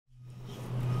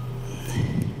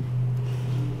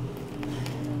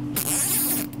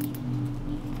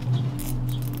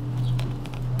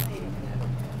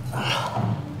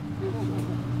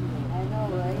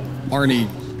Arnie,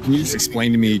 can you just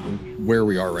explain to me where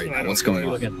we are right now? What's going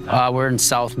on? We're in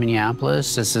South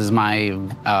Minneapolis. This is my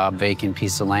vacant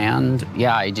piece of land.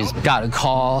 Yeah, I just got a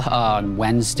call on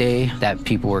Wednesday that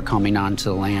people were coming onto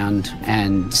the land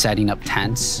and setting up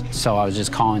tents. So I was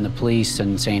just calling the police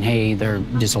and saying, hey,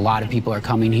 just a lot of people are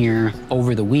coming here.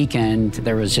 Over the weekend,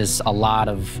 there was just a lot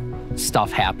of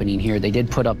stuff happening here. They did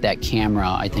put up that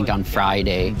camera, I think, on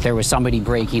Friday. There was somebody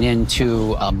breaking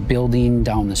into a building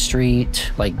down the street,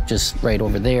 like just right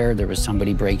over there. There was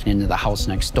somebody breaking into the house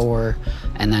next door.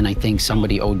 And then I think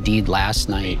somebody OD'd last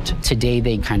night. Today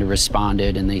they kind of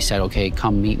responded and they said, okay,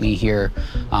 come meet me here.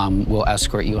 We'll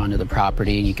escort you onto the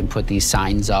property. You can put these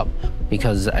signs up,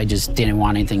 because I just didn't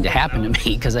want anything to happen to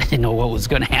me, because I didn't know what was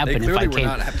going to happen if I came.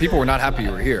 People were not happy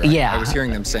you were here. Yeah. I was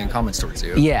hearing them saying comments towards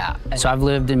you. Yeah. So I've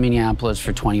lived in Minneapolis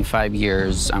for 25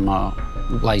 years. I'm a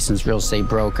licensed real estate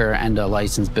broker and a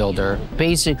licensed builder.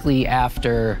 Basically,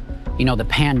 after, the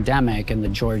pandemic and the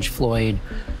George Floyd,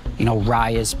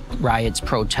 riots,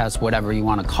 protests, whatever you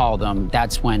want to call them,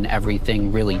 that's when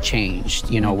everything really changed,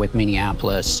 with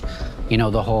Minneapolis.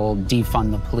 The whole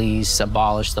defund the police,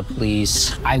 abolish the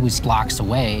police. I was blocks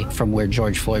away from where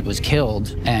George Floyd was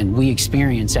killed, and we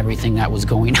experienced everything that was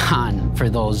going on for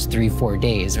those 3-4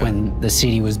 days when the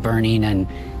city was burning. And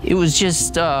it was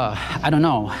just, I don't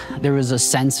know, there was a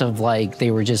sense of like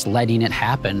they were just letting it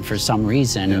happen for some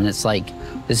reason. And it's like,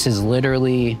 this is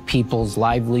literally people's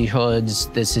livelihoods.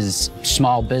 This is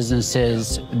small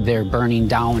businesses. They're burning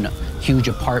down huge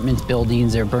apartment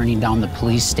buildings. They're burning down the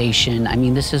police station. I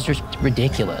mean, this is just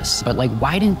ridiculous. But like,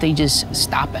 why didn't they just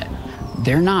stop it?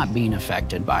 They're not being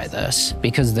affected by this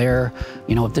because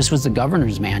if this was the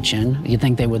governor's mansion, you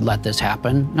think they would let this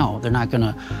happen? No, they're not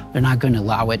gonna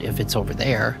allow it if it's over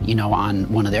there,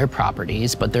 on one of their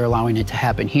properties, but they're allowing it to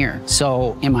happen here.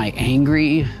 So am I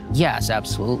angry? Yes,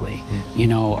 absolutely.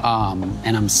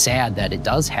 And I'm sad that it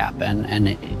does happen and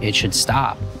it should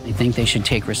stop. I think they should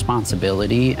take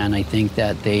responsibility, and I think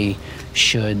that they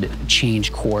should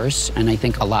change course. And I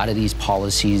think a lot of these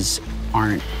policies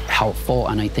aren't helpful,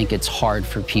 and I think it's hard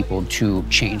for people to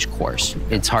change course.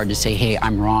 It's hard to say, hey,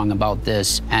 I'm wrong about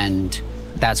this, and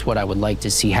that's what I would like to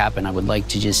see happen. I would like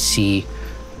to just see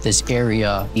this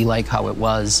area be like how it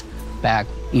was back,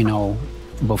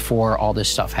 before all this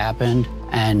stuff happened.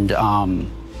 And,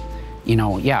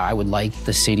 I would like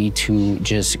the city to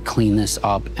just clean this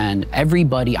up, and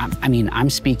everybody, I'm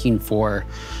speaking for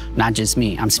not just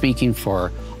me, I'm speaking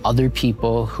for other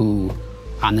people who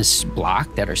on this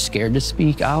block that are scared to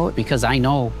speak out, because I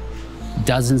know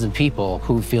dozens of people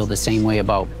who feel the same way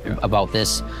about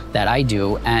this that I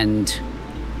do. And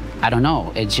I don't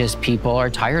know, it's just people are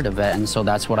tired of it, and so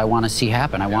that's what I want to see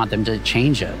happen. I want them to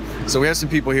change it. So we have some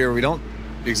people here, we don't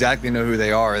exactly know who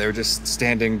they are. They're just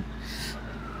standing.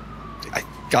 I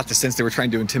got the sense they were trying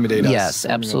to intimidate us. Yes,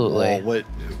 absolutely. What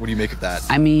do you make of that?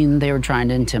 They were trying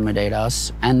to intimidate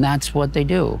us, and that's what they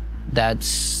do.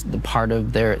 That's the part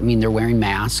of they're wearing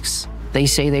masks. They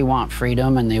say they want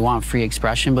freedom and they want free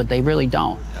expression, but they really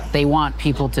don't. They want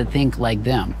people to think like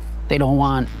them. They don't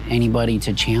want anybody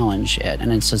to challenge it.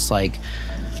 And it's just like,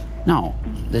 no,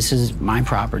 this is my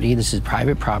property. This is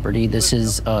private property. This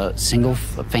is a single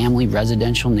family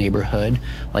residential neighborhood.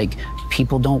 Like,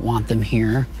 people don't want them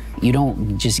here. You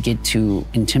don't just get to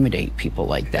intimidate people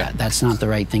like that. That's not the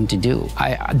right thing to do.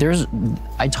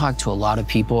 I talked to a lot of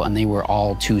people, and they were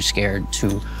all too scared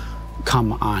to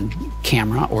come on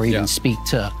camera or even speak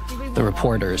to the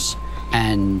reporters.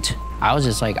 And I was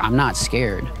just like, I'm not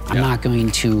scared. I'm not going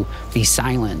to be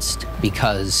silenced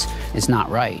because it's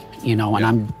not right,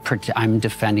 and I'm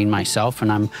defending myself,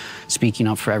 and I'm speaking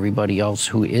up for everybody else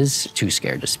who is too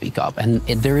scared to speak up. And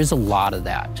there is a lot of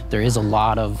that. There is a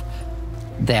lot of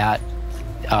that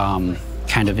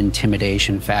kind of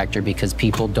intimidation factor, because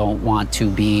people don't want to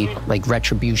be like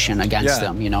retribution against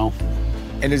them,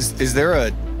 And is there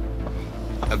a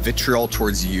vitriol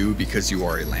towards you because you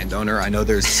are a landowner? I know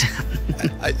there's,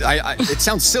 it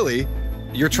sounds silly.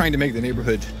 You're trying to make the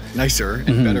neighborhood nicer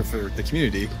and better for the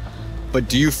community. But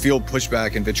do you feel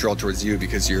pushback and vitriol towards you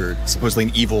because you're supposedly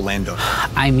an evil landowner?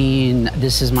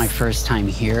 This is my first time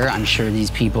here. I'm sure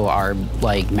these people are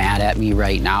like mad at me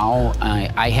right now.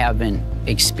 I haven't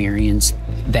experienced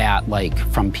that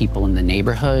from people in the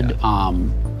neighborhood.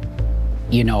 I've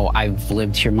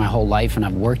lived here my whole life, and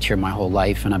I've worked here my whole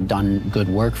life, and I've done good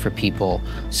work for people.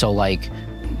 So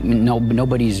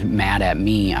nobody's mad at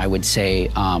me, I would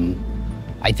say.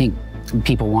 I think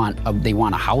people want a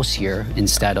house here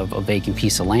instead of a vacant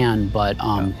piece of land. But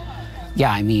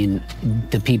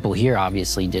the people here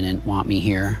obviously didn't want me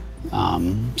here.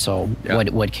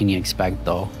 What can you expect,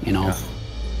 though?